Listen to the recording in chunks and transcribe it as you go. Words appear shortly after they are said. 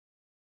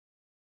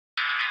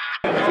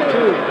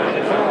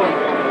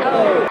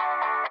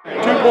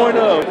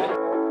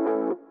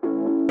2.0.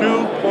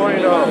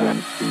 2.0.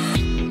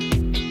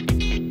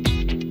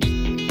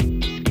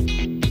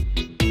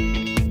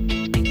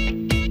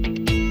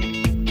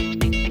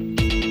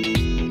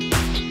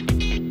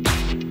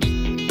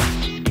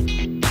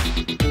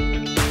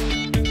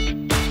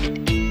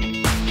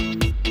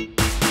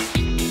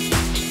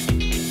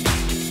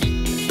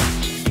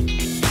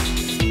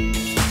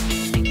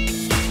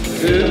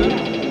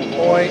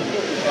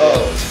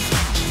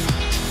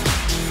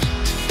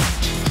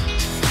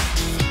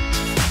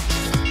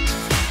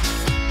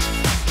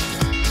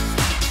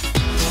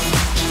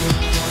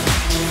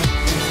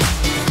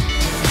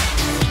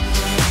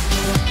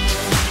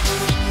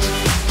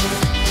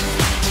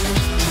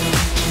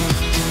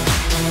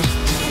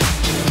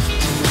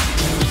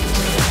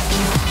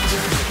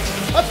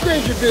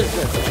 Upgrade your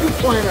business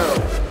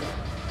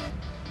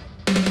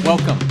 2.0.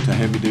 Welcome to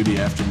Heavy Duty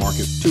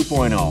Aftermarket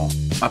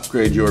 2.0.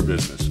 Upgrade your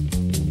business.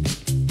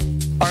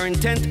 Our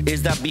intent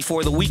is that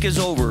before the week is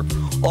over,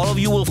 all of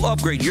you will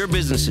upgrade your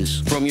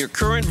businesses from your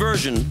current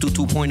version to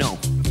 2.0.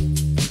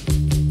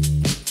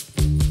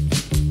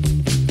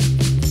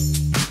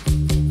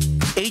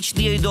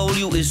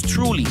 HDAW is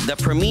truly the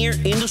premier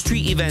industry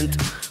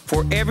event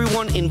for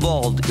everyone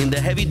involved in the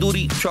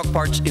heavy-duty truck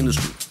parts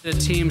industry. The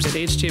teams at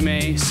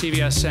HDMA,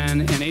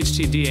 CVSN, and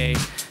HDDA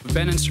have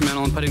been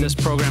instrumental in putting this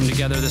program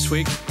together this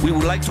week. We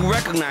would like to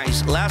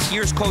recognize last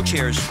year's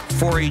co-chairs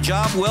for a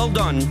job well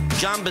done,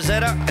 John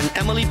Bezzetta and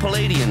Emily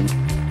Palladian.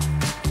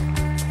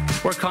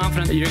 We're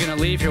confident that you're going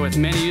to leave here with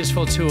many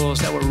useful tools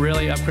that will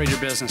really upgrade your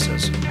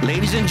businesses.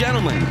 Ladies and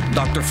gentlemen,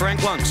 Dr.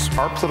 Frank Luntz.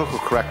 Our political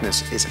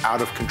correctness is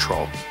out of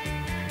control.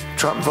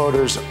 Trump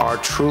voters are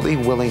truly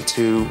willing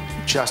to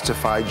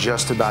justify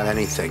just about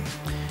anything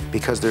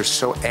because they're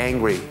so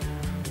angry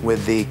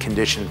with the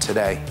condition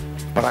today.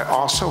 But I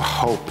also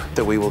hope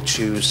that we will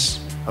choose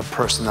a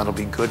person that'll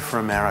be good for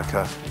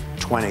America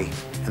 20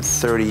 and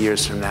 30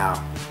 years from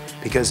now.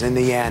 Because in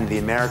the end, the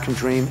American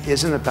dream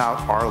isn't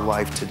about our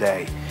life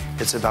today.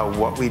 It's about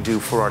what we do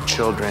for our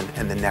children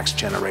and the next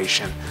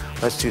generation.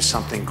 Let's do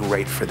something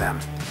great for them.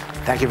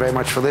 Thank you very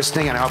much for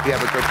listening, and I hope you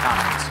have a good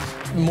conference.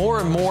 More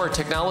and more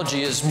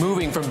technology is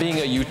moving from being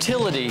a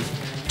utility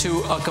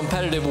to a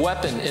competitive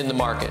weapon in the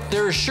market.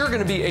 There is sure going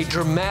to be a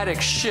dramatic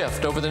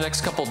shift over the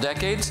next couple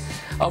decades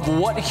of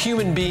what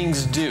human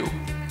beings do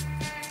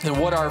and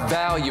what our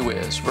value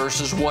is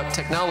versus what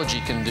technology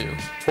can do.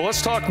 Well,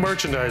 let's talk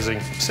merchandising,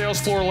 sales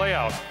floor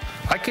layout.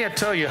 I can't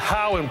tell you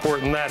how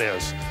important that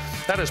is.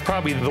 That is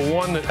probably the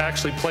one that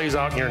actually plays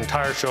out in your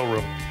entire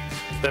showroom,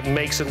 that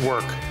makes it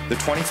work. The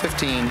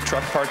 2015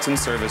 Truck Parts and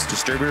Service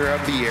Distributor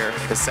of the Year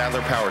is Sadler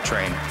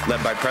Powertrain,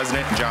 led by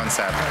President John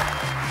Sadler.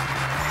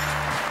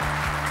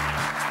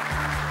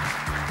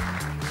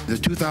 The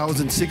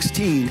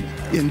 2016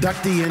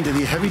 inductee into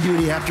the Heavy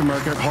Duty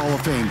Aftermarket Hall of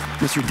Fame,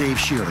 Mr. Dave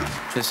Shearer.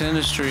 This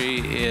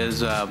industry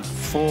is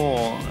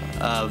full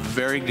of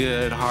very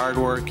good,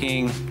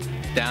 hardworking,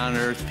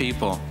 down-to-earth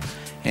people,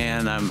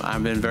 and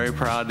I've been very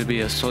proud to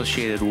be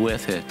associated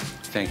with it.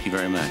 Thank you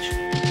very much.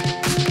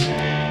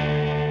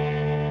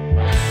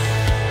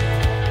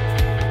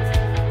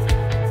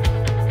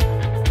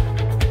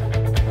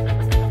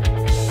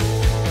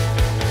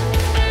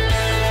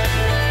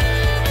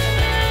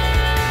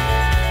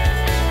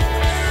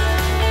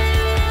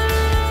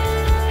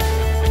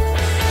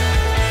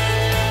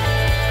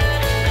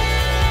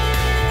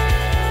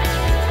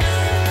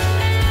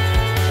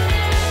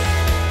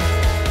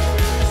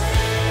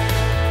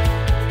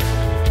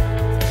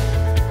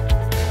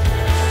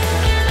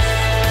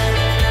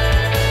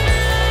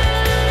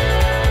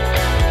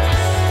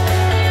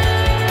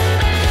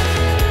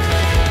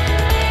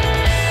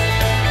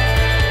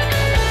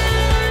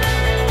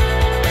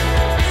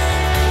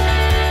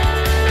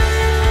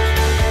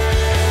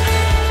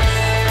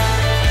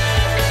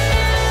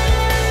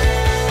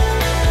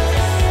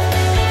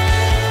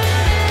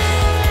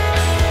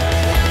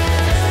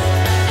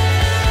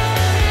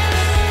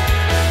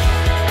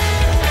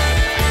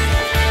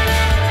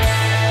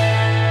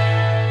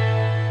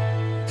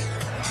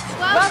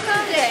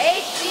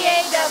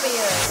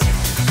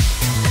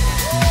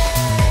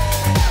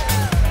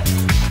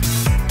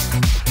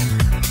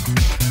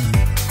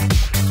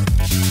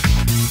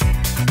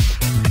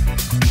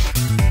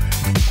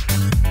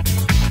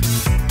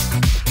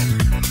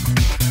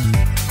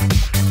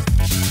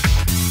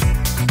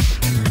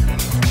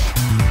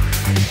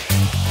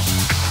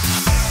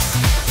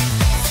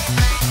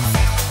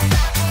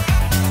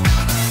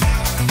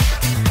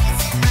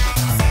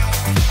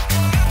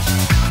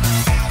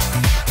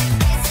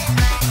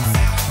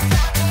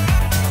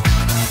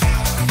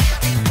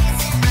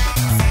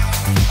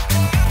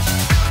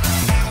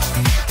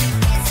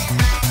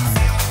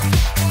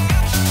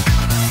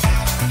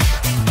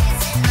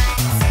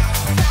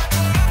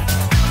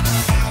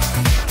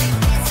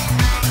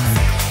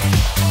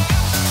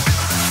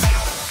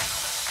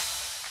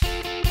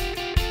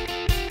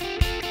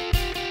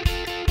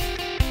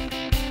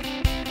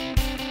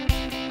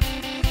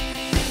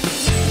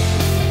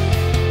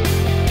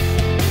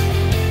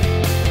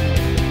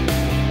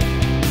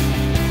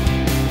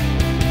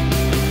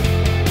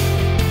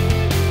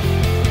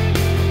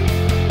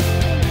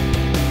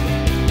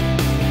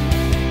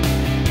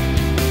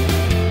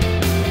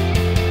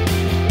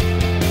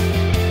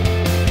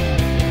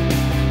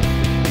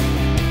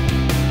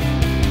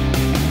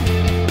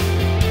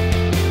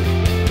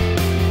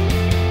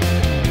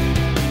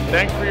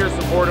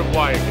 supportive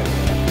wagon. Here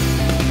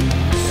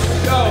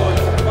we go.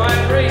 It's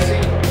fine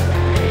racing.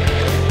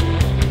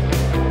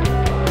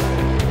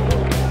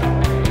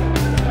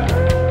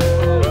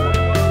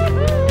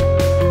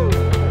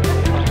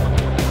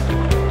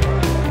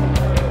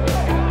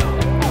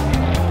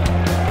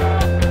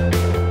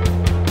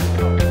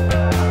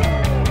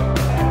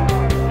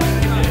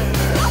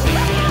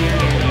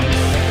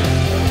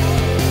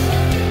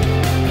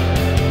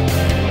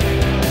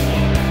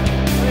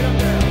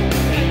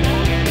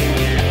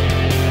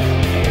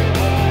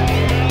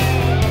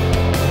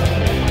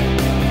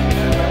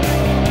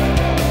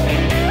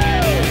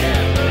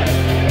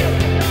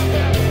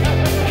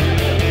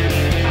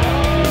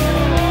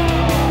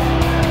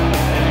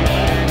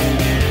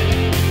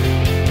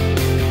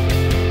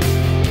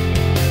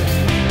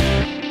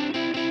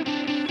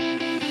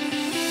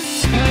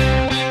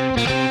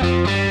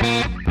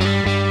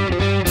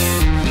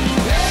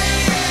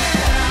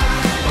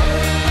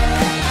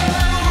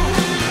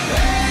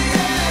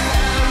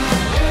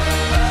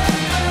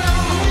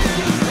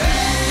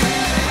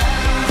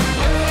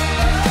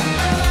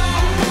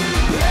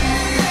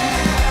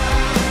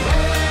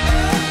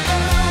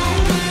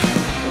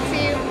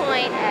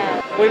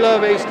 We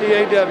love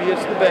HDAW,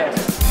 it's the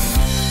best.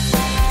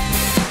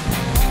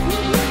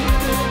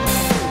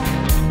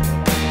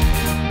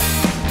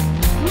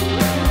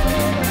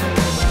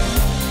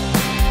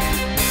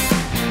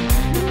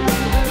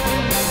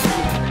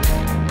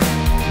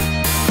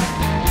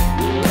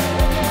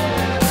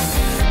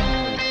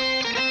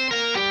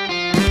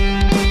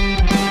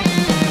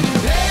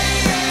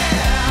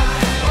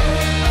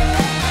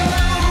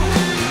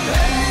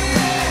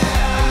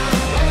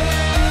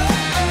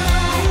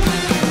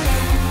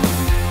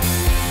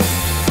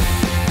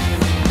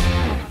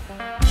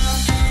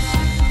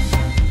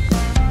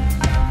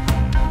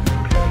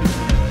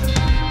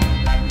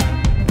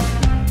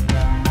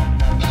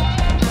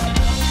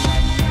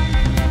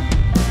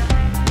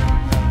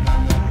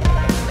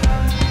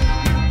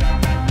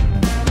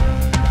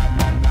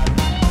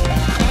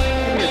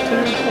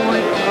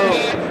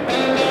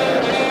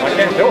 I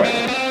can't do it.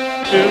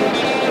 2.0.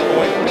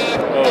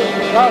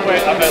 Oh,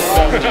 wait, I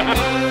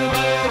messed up.